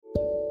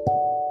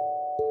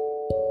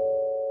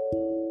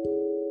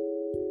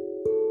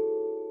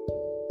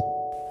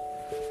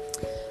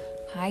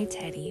Hi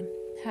Teddy.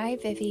 Hi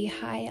Vivi.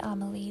 Hi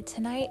Amelie.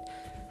 Tonight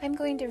I'm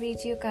going to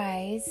read you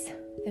guys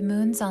The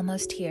Moon's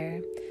Almost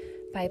Here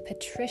by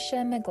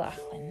Patricia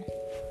McLaughlin.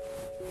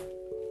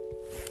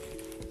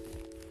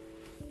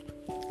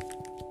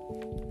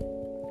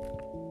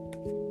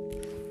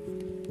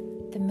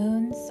 The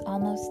moon's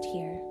almost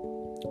here.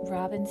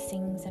 Robin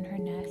sings in her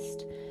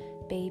nest.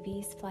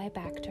 Babies fly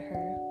back to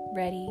her,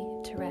 ready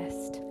to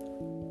rest.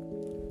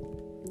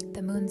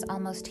 The moon's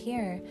almost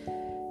here.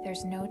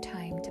 There's no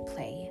time to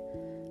play.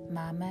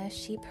 Mama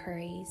sheep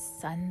hurries,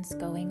 sun's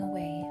going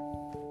away.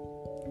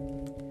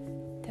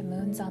 The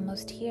moon's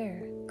almost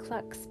here.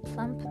 Clucks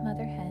plump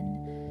mother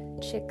hen.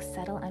 Chicks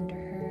settle under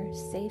her,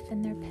 safe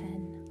in their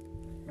pen.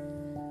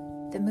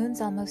 The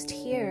moon's almost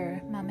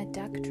here. Mama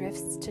duck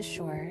drifts to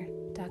shore.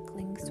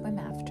 Ducklings swim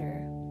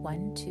after.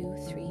 1, 2,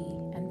 3,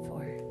 and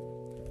 4.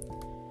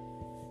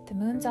 The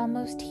moon's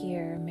almost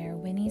here. Mare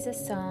whinnies a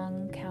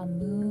song. Cow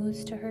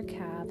moos to her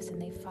calves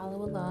and they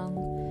follow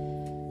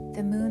along.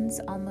 The moon's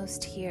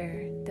almost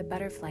here. The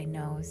butterfly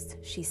knows.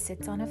 She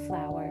sits on a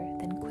flower,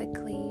 then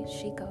quickly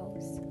she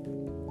goes.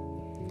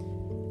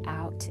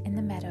 Out in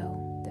the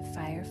meadow, the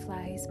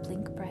fireflies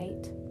blink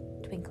bright,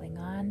 twinkling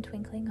on,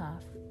 twinkling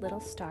off, little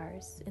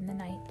stars in the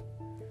night.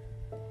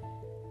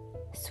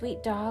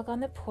 Sweet dog on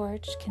the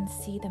porch can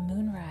see the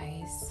moon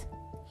rise.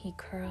 He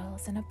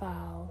curls in a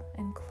ball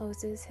and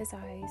closes his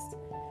eyes.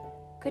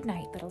 Good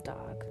night, little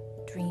dog,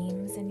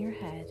 dreams in your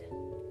head.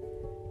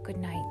 Good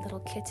night,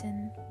 little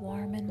kitten,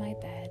 warm in my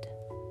bed.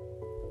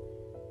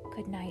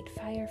 Good night,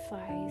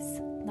 fireflies,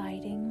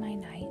 lighting my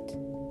night.